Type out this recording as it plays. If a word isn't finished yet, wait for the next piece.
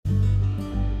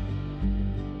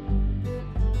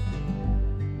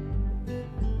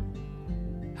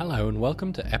Hello and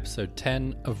welcome to episode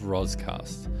 10 of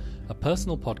Roscast, a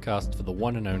personal podcast for the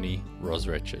one and only Ros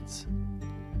Richards.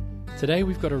 Today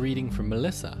we've got a reading from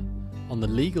Melissa on the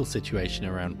legal situation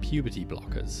around puberty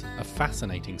blockers, a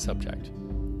fascinating subject.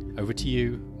 Over to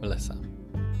you, Melissa.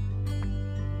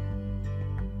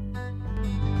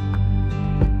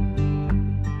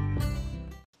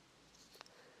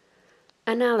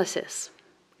 Analysis.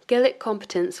 Gillick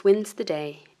competence wins the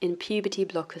day in puberty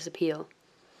blockers appeal.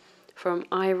 From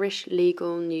Irish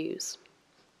Legal News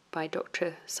by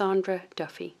Dr. Sandra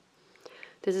Duffy.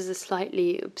 This is a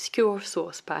slightly obscure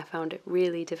source, but I found it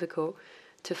really difficult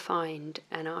to find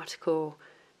an article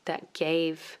that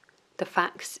gave the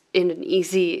facts in an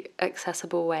easy,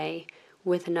 accessible way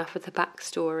with enough of the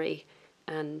backstory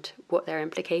and what their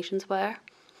implications were,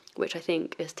 which I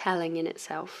think is telling in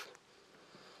itself.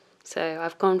 So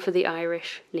I've gone for the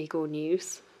Irish Legal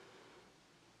News.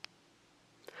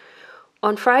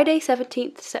 On Friday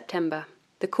 17th September,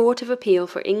 the Court of Appeal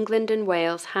for England and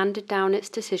Wales handed down its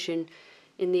decision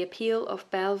in the appeal of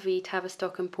Bell v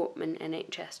Tavistock and Portman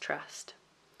NHS Trust.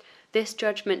 This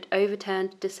judgment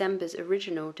overturned December's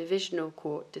original Divisional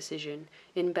Court decision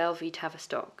in Bell v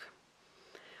Tavistock.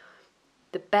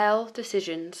 The Bell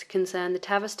decisions concern the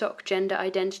Tavistock Gender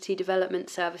Identity Development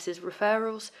Service's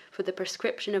referrals for the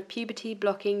prescription of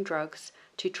puberty-blocking drugs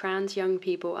to trans young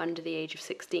people under the age of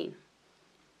 16.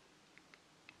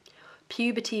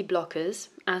 Puberty blockers,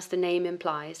 as the name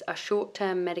implies, are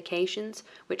short-term medications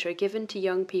which are given to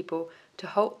young people to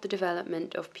halt the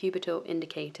development of pubertal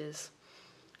indicators.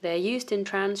 They are used in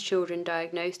trans children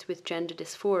diagnosed with gender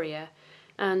dysphoria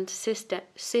and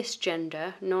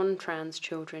cisgender, non-trans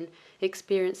children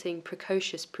experiencing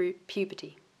precocious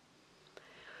puberty.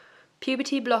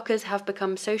 Puberty blockers have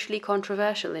become socially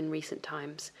controversial in recent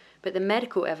times, but the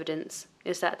medical evidence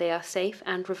is that they are safe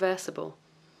and reversible.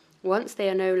 Once they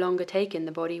are no longer taken,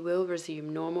 the body will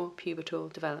resume normal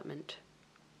pubertal development.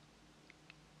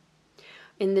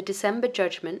 In the December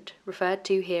judgment, referred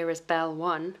to here as Bell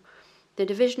 1, the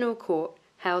Divisional Court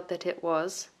held that it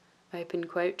was, open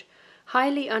quote,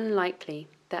 highly unlikely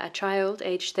that a child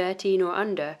aged 13 or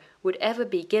under would ever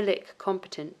be Gillick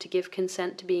competent to give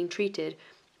consent to being treated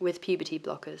with puberty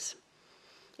blockers.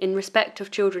 In respect of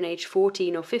children aged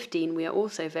 14 or 15, we are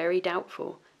also very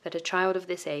doubtful that a child of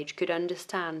this age could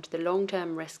understand the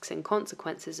long-term risks and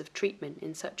consequences of treatment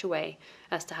in such a way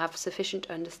as to have sufficient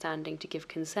understanding to give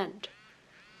consent.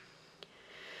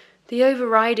 The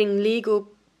overriding legal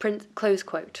The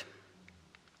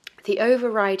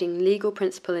overriding legal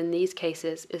principle in these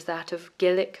cases is that of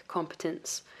Gillick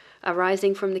competence,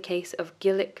 arising from the case of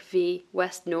Gillick v.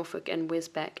 West Norfolk and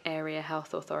Wisbech Area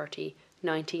Health Authority,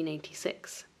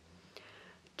 1986.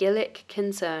 Gillick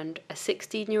concerned a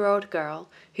 16-year-old girl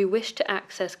who wished to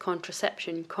access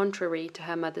contraception contrary to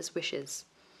her mother's wishes.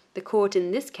 The court in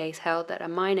this case held that a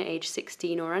minor aged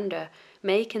 16 or under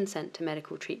may consent to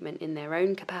medical treatment in their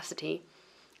own capacity,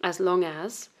 as long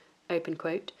as, open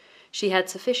quote, she had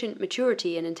sufficient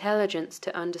maturity and intelligence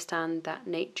to understand that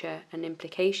nature and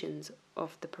implications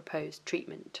of the proposed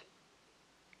treatment.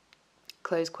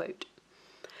 Close quote.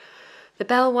 The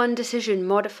Bell 1 decision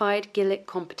modified Gillick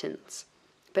competence,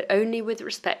 but only with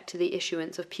respect to the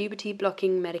issuance of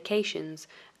puberty-blocking medications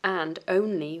and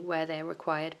only where they are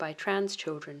required by trans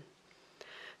children.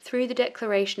 Through the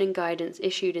declaration and guidance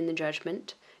issued in the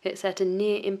judgment, it set a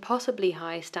near impossibly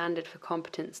high standard for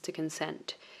competence to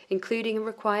consent, including a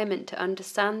requirement to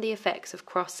understand the effects of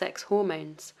cross-sex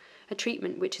hormones, a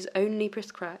treatment which is only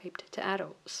prescribed to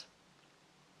adults.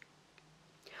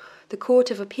 The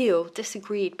Court of Appeal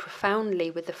disagreed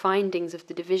profoundly with the findings of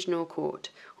the Divisional Court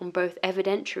on both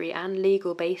evidentiary and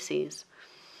legal bases.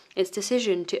 Its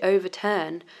decision to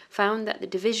overturn found that the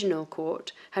Divisional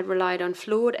Court had relied on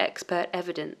flawed expert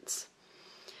evidence,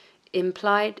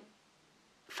 implied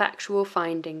factual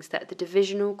findings that the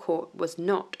Divisional Court was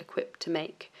not equipped to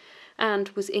make, and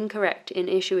was incorrect in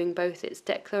issuing both its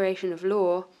declaration of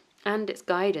law and its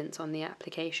guidance on the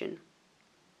application.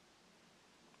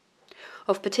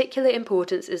 Of particular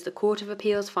importance is the Court of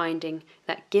Appeal's finding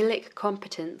that Gillick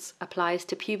competence applies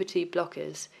to puberty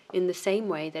blockers in the same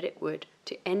way that it would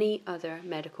to any other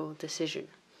medical decision.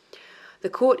 The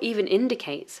Court even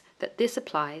indicates that this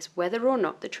applies whether or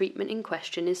not the treatment in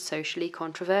question is socially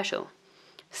controversial,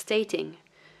 stating,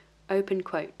 open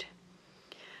quote,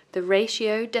 the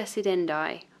ratio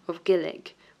decidendi of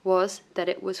Gillick was that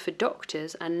it was for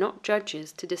doctors and not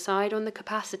judges to decide on the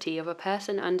capacity of a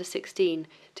person under 16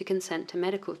 to consent to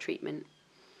medical treatment.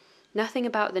 Nothing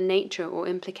about the nature or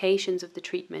implications of the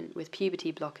treatment with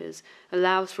puberty blockers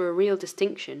allows for a real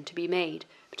distinction to be made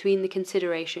between the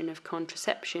consideration of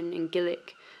contraception in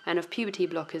Gillick and of puberty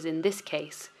blockers in this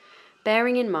case,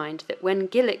 bearing in mind that when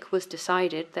Gillick was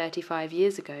decided 35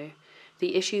 years ago,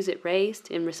 the issues it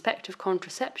raised in respect of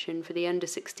contraception for the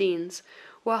under-16s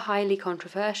were highly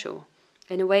controversial,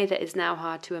 in a way that is now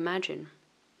hard to imagine.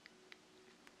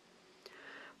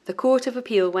 The Court of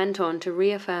Appeal went on to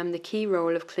reaffirm the key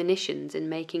role of clinicians in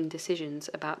making decisions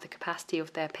about the capacity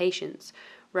of their patients,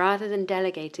 rather than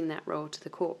delegating that role to the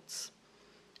courts.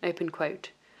 Open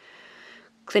quote.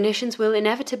 Clinicians will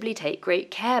inevitably take great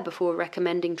care before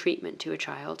recommending treatment to a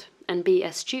child, and be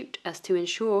astute as to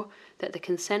ensure that the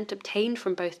consent obtained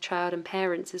from both child and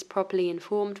parents is properly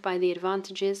informed by the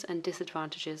advantages and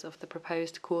disadvantages of the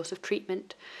proposed course of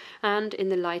treatment, and, in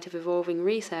the light of evolving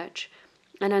research,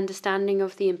 an understanding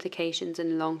of the implications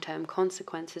and long-term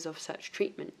consequences of such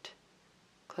treatment.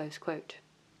 Close quote.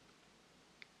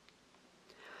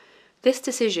 This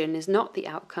decision is not the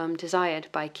outcome desired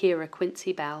by Kira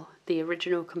Quincy Bell, the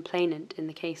original complainant in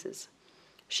the cases.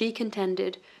 She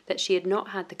contended that she had not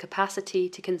had the capacity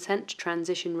to consent to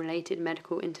transition-related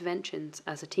medical interventions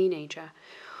as a teenager,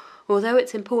 although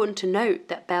it's important to note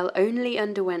that Bell only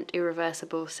underwent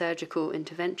irreversible surgical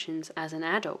interventions as an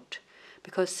adult,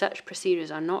 because such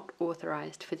procedures are not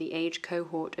authorised for the age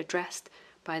cohort addressed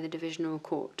by the Divisional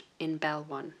Court in Bell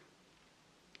 1.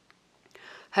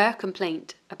 Her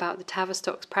complaint about the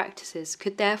Tavistock's practices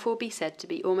could therefore be said to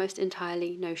be almost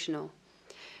entirely notional.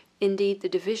 Indeed, the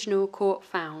Divisional Court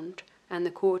found, and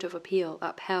the Court of Appeal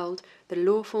upheld, the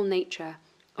lawful nature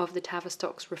of the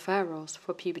Tavistock's referrals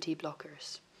for puberty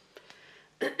blockers.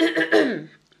 The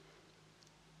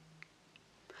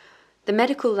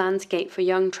medical landscape for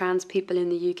young trans people in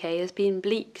the UK has been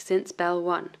bleak since Bell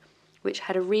 1, which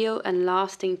had a real and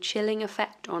lasting chilling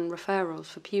effect on referrals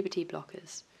for puberty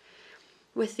blockers.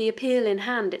 With the appeal in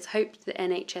hand, it's hoped that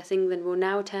NHS England will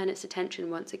now turn its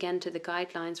attention once again to the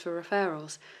guidelines for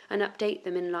referrals and update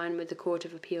them in line with the Court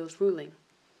of Appeal's ruling.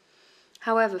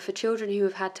 However, for children who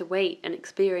have had to wait and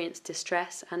experience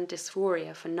distress and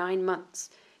dysphoria for 9 months,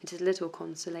 it is little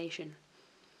consolation.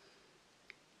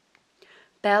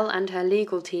 Bell and her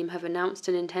legal team have announced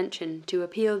an intention to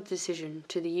appeal the decision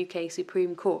to the UK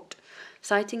Supreme Court,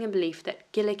 citing a belief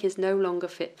that Gillick is no longer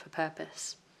fit for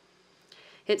purpose.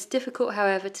 It's difficult,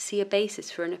 however, to see a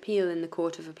basis for an appeal in the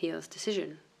Court of Appeal's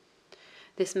decision.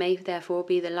 This may therefore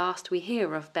be the last we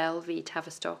hear of Bell v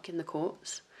Tavistock in the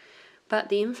courts, but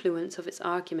the influence of its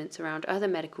arguments around other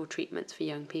medical treatments for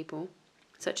young people,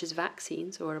 such as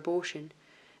vaccines or abortion,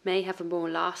 may have a more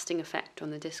lasting effect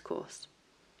on the discourse.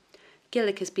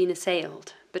 Gillick has been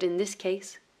assailed, but in this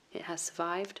case, it has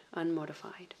survived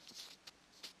unmodified.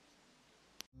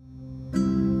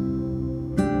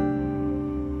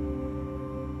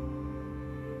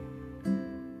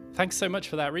 Thanks so much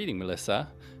for that reading, Melissa.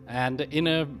 And in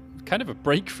a kind of a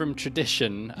break from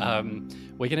tradition,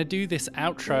 we're going to do this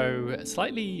outro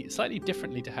slightly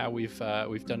differently to how we've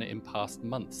done it in past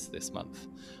months this month.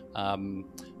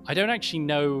 I don't actually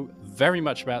know very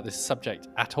much about this subject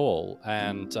at all,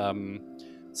 and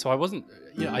so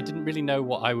I didn't really know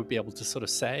what I would be able to sort of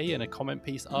say in a comment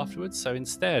piece afterwards. So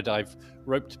instead, I've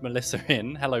roped Melissa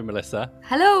in. Hello, Melissa.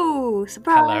 Hello,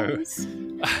 surprise.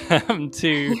 Hello.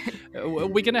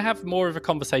 We're going to have more of a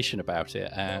conversation about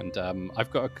it, and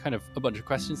I've got a bunch of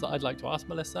questions that I'd like to ask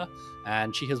Melissa,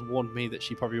 and she has warned me that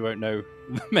she probably won't know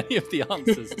many of the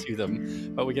answers to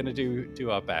them, but we're going to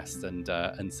do our best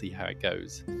and see how it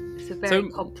goes. It's a very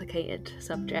complicated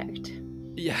subject.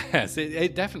 Yes,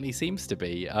 it definitely seems to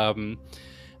be.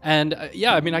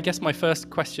 I guess my first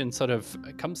question sort of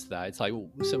comes to that. It's like,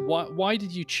 so why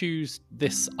did you choose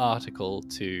this article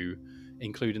to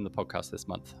include in the podcast this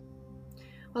month?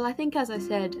 Well, I think, as I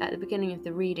said at the beginning of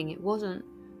the reading, it wasn't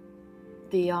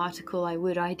the article I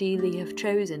would ideally have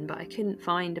chosen, but I couldn't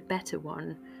find a better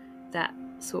one that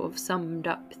sort of summed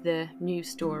up the news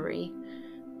story.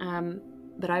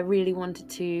 But I really wanted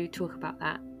to talk about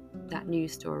that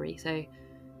news story. So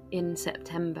in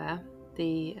September,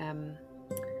 the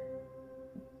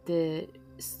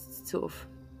sort of,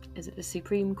 is it the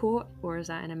Supreme Court or is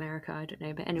that in America? I don't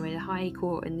know. But anyway, the High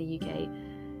Court in the UK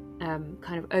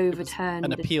kind of overturned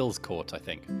an appeals court, I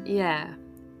think. Yeah,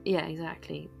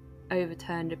 exactly.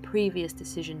 Overturned a previous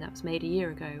decision that was made a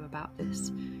year ago about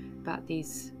these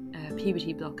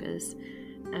puberty blockers,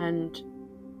 and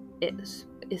it's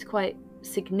quite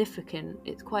significant.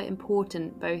 It's quite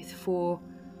important both for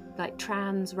like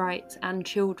trans rights and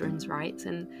children's rights,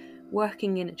 and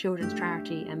working in a children's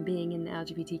charity and being in the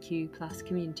LGBTQ plus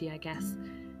community, I guess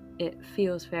it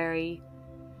feels very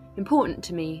important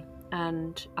to me,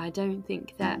 and I don't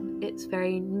think that it's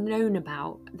very known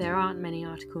about. There aren't many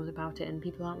articles about it and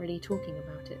people aren't really talking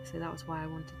about it, so that was why I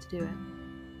wanted to do it.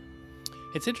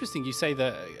 It's interesting you say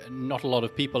that not a lot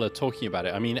of people are talking about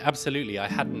it. I mean, absolutely, I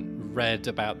hadn't read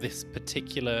about this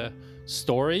particular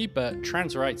story, but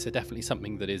trans rights are definitely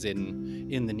something that is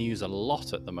in the news a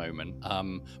lot at the moment,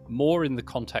 more in the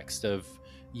context of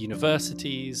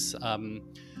universities.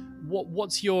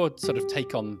 What's your sort of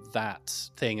take on that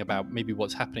thing about maybe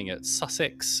what's happening at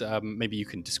Sussex? Maybe you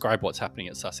can describe what's happening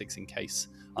at Sussex in case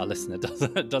our listener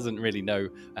doesn't really know,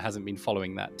 hasn't been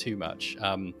following that too much.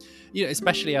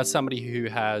 Especially as somebody who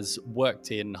has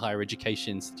worked in higher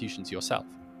education institutions yourself.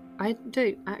 I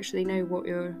don't actually know what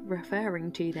you're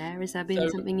referring to there. Has there been So,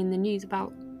 something in the news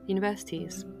about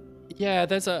universities? yeah,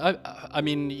 I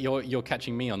mean, you're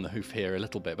catching me on the hoof here a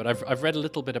little bit, but I've read a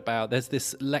little bit about. There's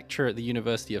this lecturer at the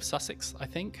University of Sussex, I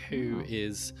think, who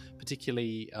is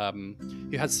particularly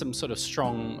who has some sort of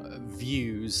strong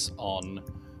views on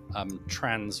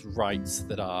trans rights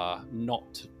that are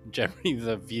not generally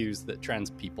the views that trans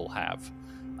people have.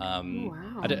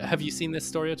 Wow. Have you seen this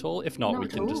story at all? If not, we Not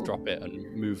can at just all. drop it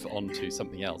and move on to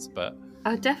something else. But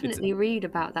I'll definitely read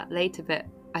about that later, but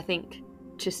I think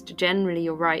just generally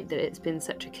you're right that it's been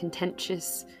such a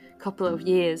contentious couple of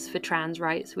years for trans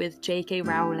rights with J.K.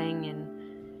 Rowling and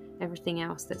everything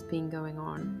else that's been going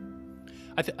on.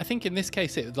 I think in this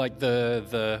case, it like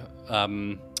the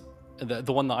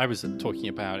one that I was talking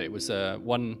about. It was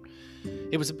one.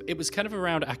 It was kind of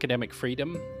around academic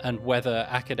freedom and whether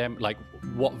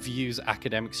what views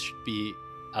academics should be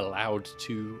allowed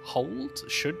to hold.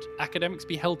 Should academics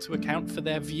be held to account for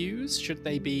their views? Should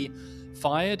they be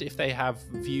fired if they have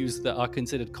views that are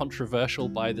considered controversial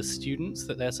by the students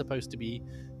that they're supposed to be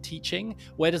teaching?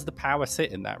 Where does the power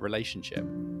sit in that relationship?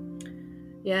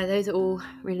 Yeah, those are all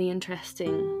really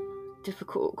interesting,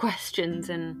 difficult questions,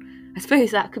 and I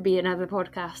suppose that could be another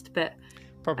podcast, but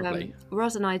probably.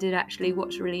 Roz and I did actually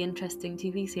watch a really interesting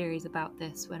TV series about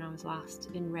this when I was last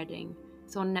in Reading.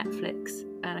 It's on Netflix,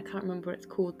 and I can't remember what it's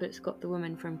called, but it's got the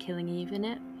woman from Killing Eve in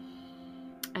it.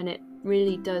 And it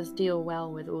really does deal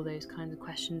well with all those kinds of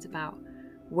questions about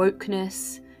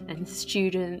wokeness and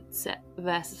students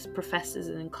versus professors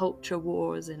and culture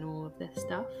wars and all of this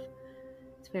stuff.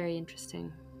 It's very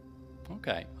interesting.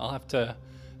 Okay, I'll have to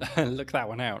look that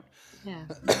one out. Yeah.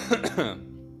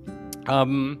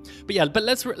 But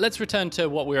let's return to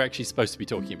what we're actually supposed to be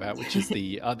talking about, which is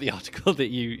the article that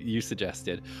you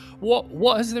suggested.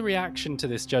 What has the reaction to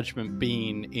this judgment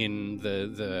been in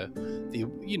the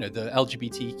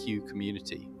LGBTQ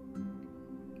community?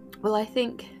 Well, I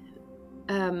think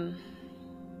the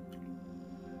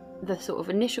sort of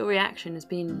initial reaction has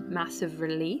been massive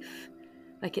relief.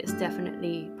 Like, it's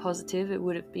definitely positive. It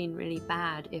would have been really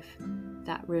bad if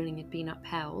that ruling had been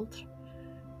upheld.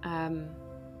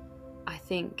 I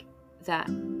think that,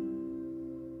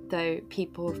 though,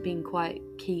 people have been quite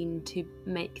keen to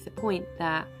make the point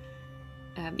that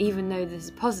even though this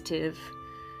is positive,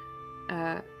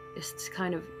 it's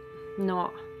kind of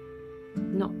not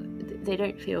they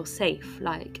don't feel safe.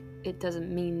 Like, it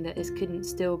doesn't mean that this couldn't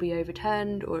still be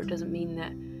overturned, or it doesn't mean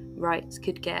that rights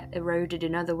could get eroded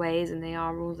in other ways, and they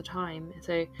are all the time.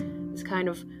 So it's kind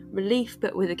of relief,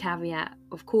 but with a caveat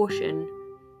of caution.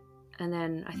 And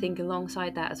then I think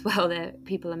alongside that as well, that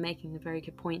people are making a very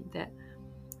good point that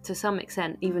to some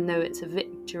extent, even though it's a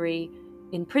victory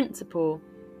in principle,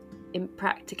 in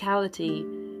practicality,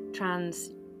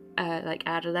 trans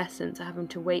adolescents are having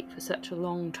to wait for such a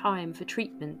long time for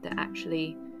treatment that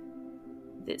actually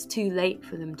it's too late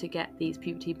for them to get these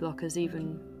puberty blockers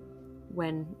even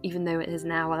though it is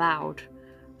now allowed.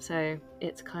 So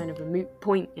it's kind of a moot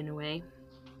point in a way.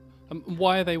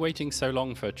 Why are they waiting so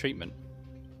long for treatment?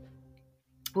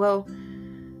 Well,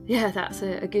 yeah, that's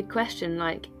a good question.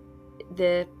 Like,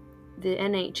 the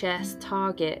NHS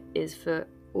target is for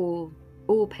all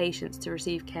patients to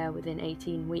receive care within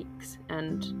 18 weeks,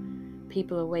 and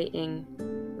people are waiting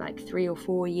like 3 or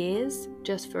 4 years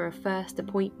just for a first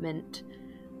appointment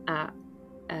at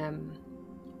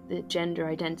the gender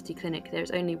identity clinic.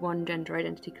 There's only one gender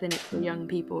identity clinic for young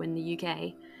people in the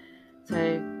UK, so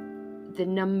the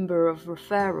number of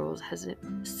referrals has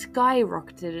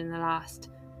skyrocketed in the last,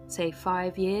 say,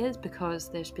 5 years, because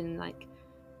there's been like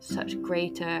such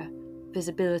greater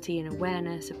visibility and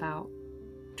awareness about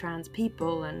trans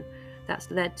people, and that's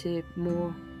led to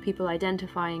more people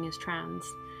identifying as trans.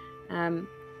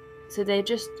 So there's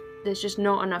just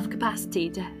not enough capacity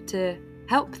to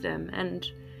help them, and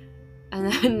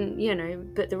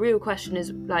then but the real question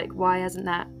is, like, why hasn't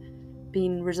that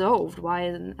been resolved? Why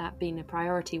hasn't that been a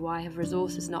priority? Why have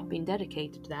resources not been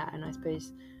dedicated to that? And I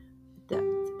suppose that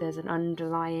there's an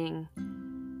underlying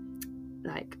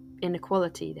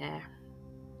inequality there.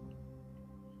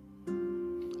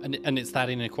 And it's that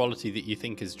inequality that you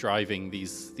think is driving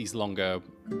these longer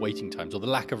waiting times, or the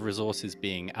lack of resources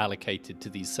being allocated to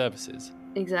these services.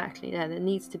 Exactly, yeah, there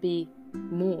needs to be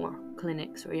more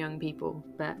clinics for young people,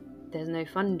 but there's no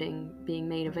funding being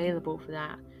made available for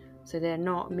that. So they're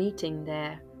not meeting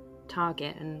their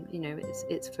target, and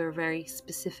it's for a very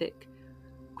specific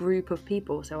group of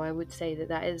people. So I would say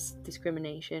that is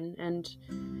discrimination, and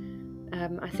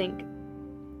I think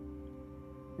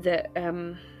that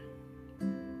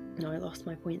no, I lost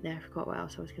my point there. I forgot what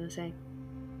else I was going to say.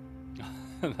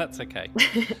 That's okay.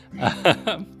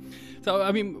 So,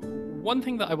 I mean, one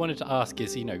thing that I wanted to ask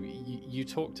is, you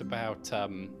talked about,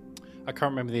 I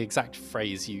can't remember the exact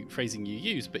phrasing you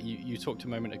used, but you talked a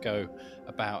moment ago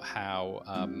about how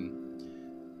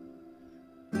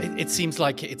it seems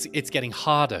like it's getting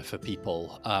harder for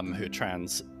people who are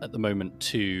trans at the moment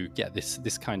to get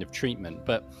this kind of treatment.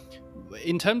 But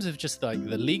in terms of just like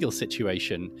the legal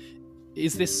situation,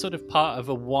 is this sort of part of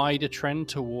a wider trend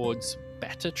towards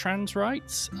better trans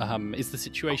rights? Is the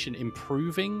situation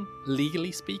improving,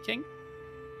 legally speaking,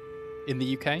 in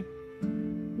the UK?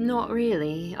 Not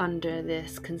really under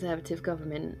this Conservative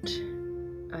government.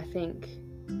 I think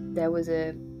there was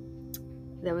a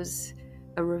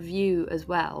review as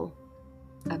well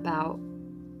about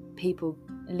people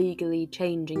legally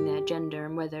changing their gender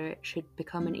and whether it should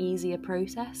become an easier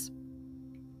process,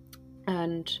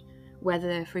 and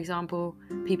whether, for example,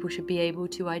 people should be able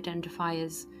to identify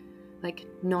as like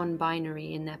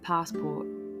non-binary in their passport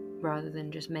rather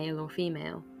than just male or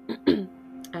female.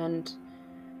 And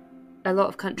a lot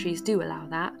of countries do allow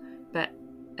that, but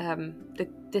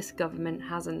this government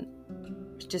hasn't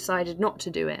decided not to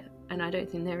do it, and I don't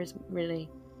think there is really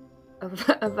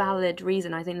a valid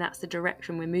reason. I think that's the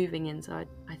direction we're moving in. So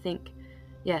I think,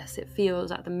 yes, it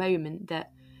feels at the moment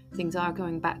that things are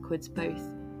going backwards,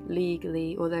 both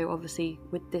legally, although obviously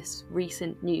with this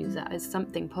recent news that is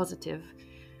something positive,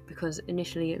 because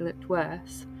initially it looked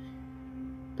worse,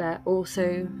 but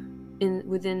also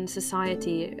within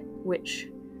society, which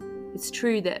it's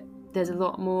true that there's a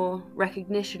lot more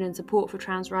recognition and support for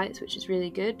trans rights, which is really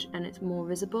good, and it's more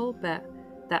visible, but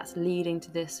that's leading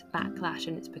to this backlash,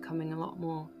 and it's becoming a lot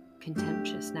more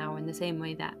contentious now, in the same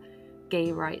way that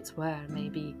gay rights were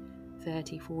maybe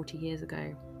 30, 40 years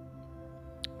ago.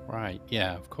 Right,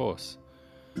 yeah, of course.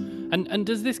 And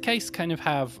does this case kind of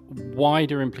have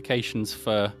wider implications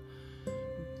for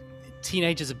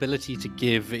teenagers' ability to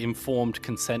give informed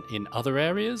consent in other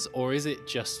areas, or is it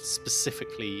just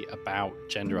specifically about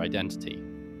gender identity?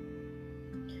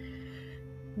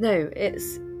 No,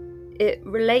 it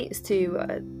relates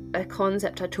to a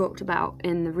concept I talked about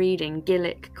in the reading,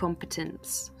 Gillick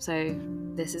competence. So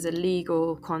this is a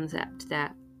legal concept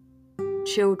that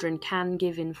children can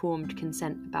give informed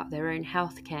consent about their own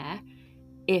healthcare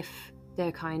if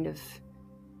they're kind of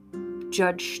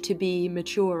judged to be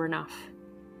mature enough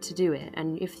to do it,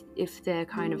 and if they're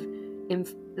kind of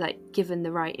given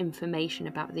the right information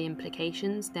about the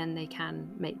implications, then they can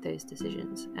make those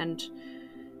decisions. And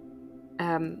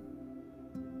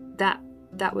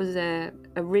that was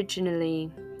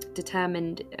originally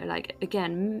determined,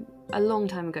 again, a long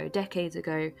time ago, decades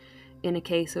ago, in a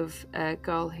case of a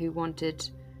girl who wanted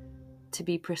to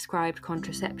be prescribed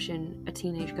contraception, a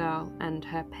teenage girl, and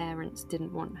her parents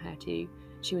didn't want her to.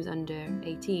 She was under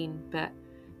 18, but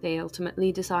they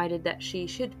ultimately decided that she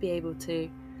should be able to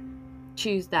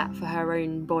choose that for her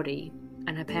own body,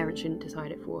 and her parents shouldn't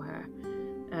decide it for her.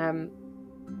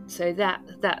 So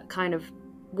that kind of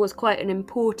was quite an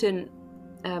important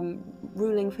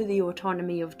ruling for the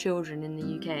autonomy of children in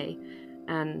the UK,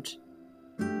 and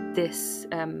this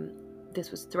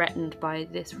was threatened by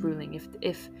this ruling.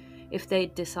 If they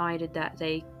decided that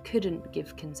they couldn't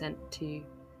give consent to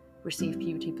receive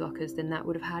puberty blockers, then that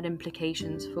would have had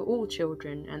implications for all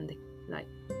children and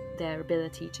their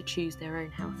ability to choose their own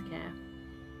healthcare.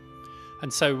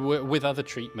 And so with other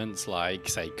treatments like,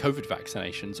 say, COVID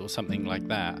vaccinations or something like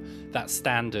that, that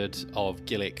standard of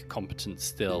Gillick competence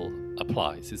still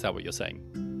applies. Is that what you're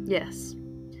saying? Yes.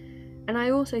 And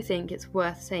I also think it's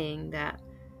worth saying that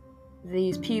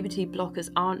these puberty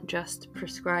blockers aren't just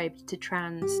prescribed to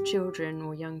trans children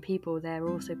or young people. They're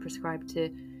also prescribed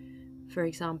to, for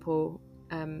example,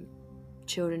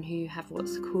 children who have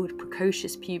what's called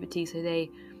precocious puberty. So they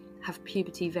have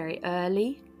puberty very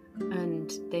early,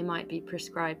 and they might be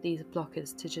prescribed these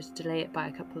blockers to just delay it by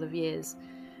a couple of years.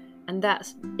 And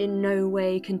that's in no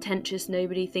way contentious.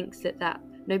 Nobody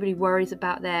worries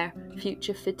about their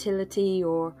future fertility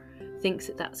or thinks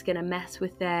that that's going to mess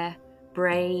with their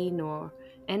brain or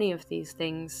any of these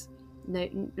things. No,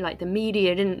 the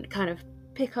media didn't kind of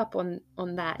pick up on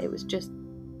that. It was just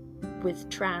with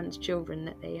trans children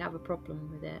that they have a problem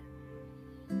with it.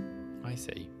 I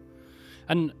see.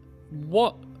 And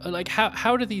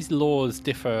how do these laws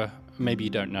differ, maybe you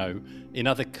don't know, in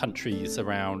other countries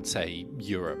around, say,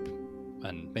 Europe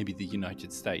and maybe the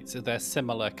United States? Are there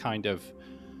similar kind of...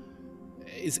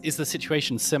 Is the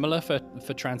situation similar for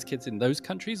trans kids in those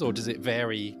countries, or does it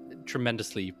vary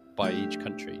tremendously by each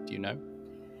country? Do you know?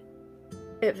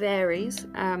 It varies.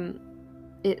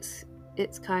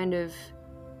 It's kind of...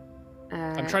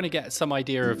 I'm trying to get some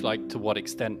idea of to what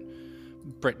extent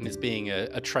Britain is being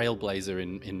a trailblazer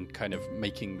in kind of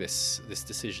making this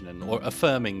decision or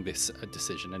affirming this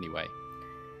decision anyway.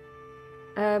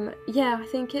 Yeah, I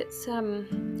think it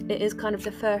is kind of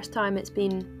the first time it's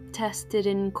been tested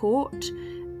in court.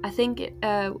 I think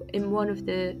in one of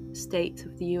the states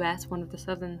of the US, one of the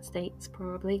southern states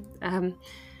probably,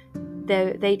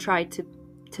 they tried to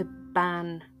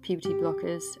ban puberty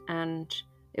blockers, and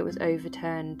it was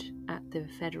overturned at the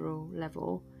federal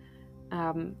level.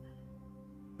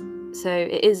 So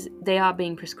they are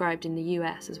being prescribed in the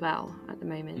US as well at the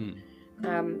moment.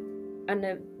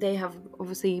 And they have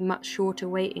obviously much shorter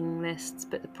waiting lists,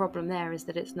 but the problem there is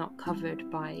that it's not covered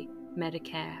by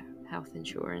Medicare health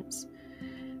insurance.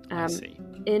 I see.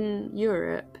 In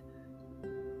Europe,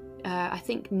 I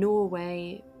think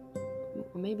Norway,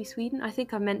 or maybe Sweden, I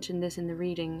think I mentioned this in the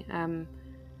reading,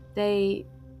 they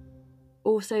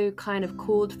also kind of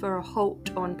called for a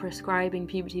halt on prescribing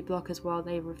puberty blockers while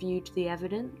they reviewed the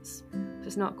evidence. So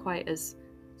it's not quite as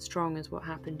strong as what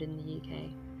happened in the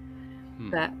UK.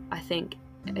 But I think,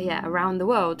 around the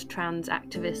world, trans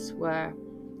activists were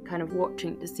kind of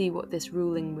watching to see what this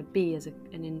ruling would be as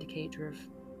an indicator of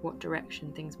what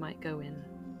direction things might go in.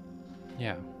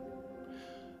 Yeah.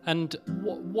 And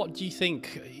what do you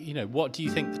think, what do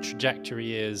you think the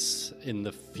trajectory is in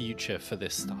the future for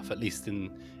this stuff, at least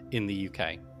in the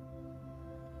UK?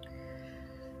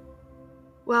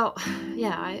 Well,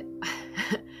 I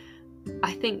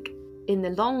think in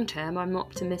the long term, I'm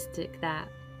optimistic that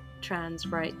trans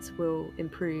rights will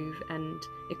improve and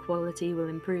equality will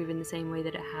improve in the same way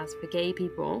that it has for gay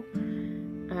people.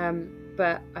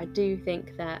 But I do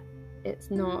think that it's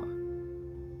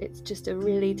just a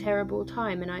really terrible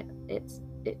time, and it's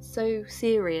so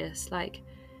serious.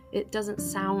 It doesn't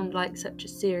sound like such a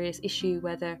serious issue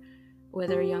whether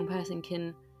a young person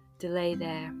can delay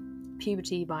their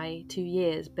puberty by 2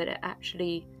 years, but it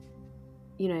actually,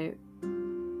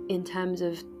 in terms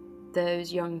of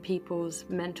those young people's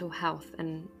mental health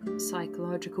and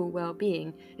psychological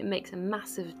well-being, it makes a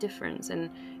massive difference, and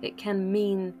it can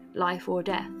mean life or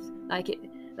death.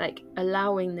 Like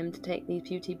allowing them to take these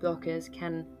puberty blockers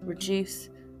can reduce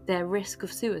their risk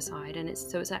of suicide, and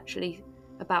it's actually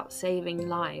about saving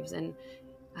lives, and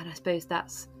I suppose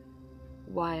that's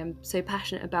why I'm so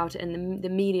passionate about it. And the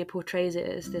media portrays it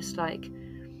as this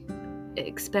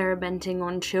experimenting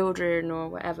on children or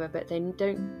whatever, but they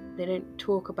don't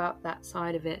talk about that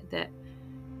side of it, that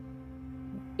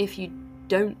if you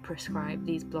don't prescribe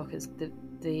these blockers,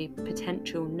 the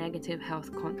potential negative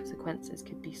health consequences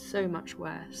could be so much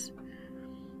worse.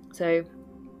 So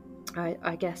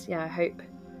I guess I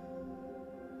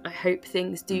hope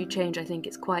things do change. I think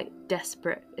it's quite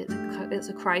desperate. It's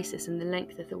a crisis, and the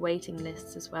length of the waiting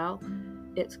lists as well,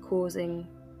 it's causing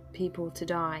people to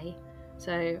die.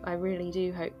 So I really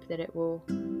do hope that it will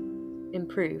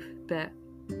improve, but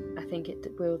I think it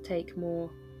will take more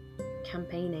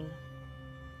campaigning.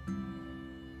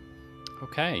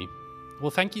 Okay.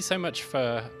 Well, thank you so much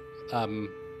for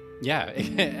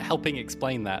helping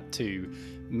explain that to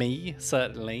me,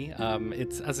 certainly.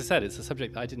 It's, as I said, it's a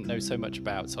subject that I didn't know so much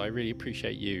about, so I really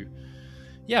appreciate you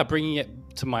bringing it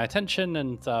to my attention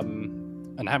and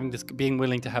having being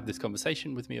willing to have this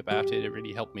conversation with me about it. It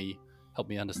really helped me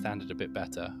understand it a bit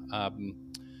better.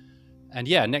 And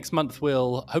next month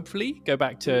we'll hopefully go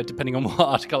back to, depending on what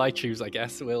article I choose, I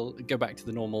guess, we'll go back to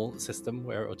the normal system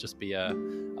where it'll just be a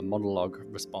monologue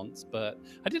response. But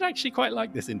I did actually quite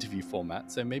like this interview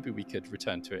format, so maybe we could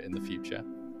return to it in the future.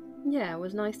 Yeah, it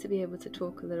was nice to be able to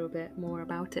talk a little bit more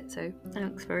about it, so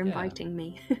thanks for inviting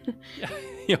me.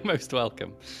 You're most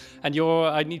welcome. And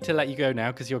I need to let you go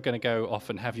now because you're going to go off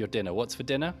and have your dinner. What's for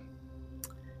dinner?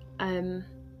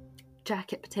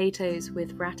 Jacket potatoes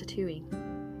with ratatouille.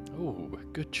 Oh,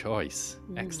 good choice.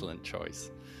 Excellent choice.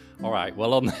 All right.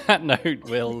 Well, on that note,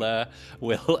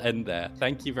 we'll end there.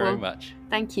 Thank you very much.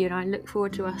 Thank you, and I look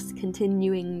forward to us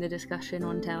continuing the discussion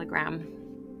on Telegram.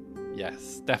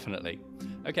 Yes, definitely.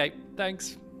 Okay,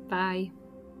 thanks. Bye.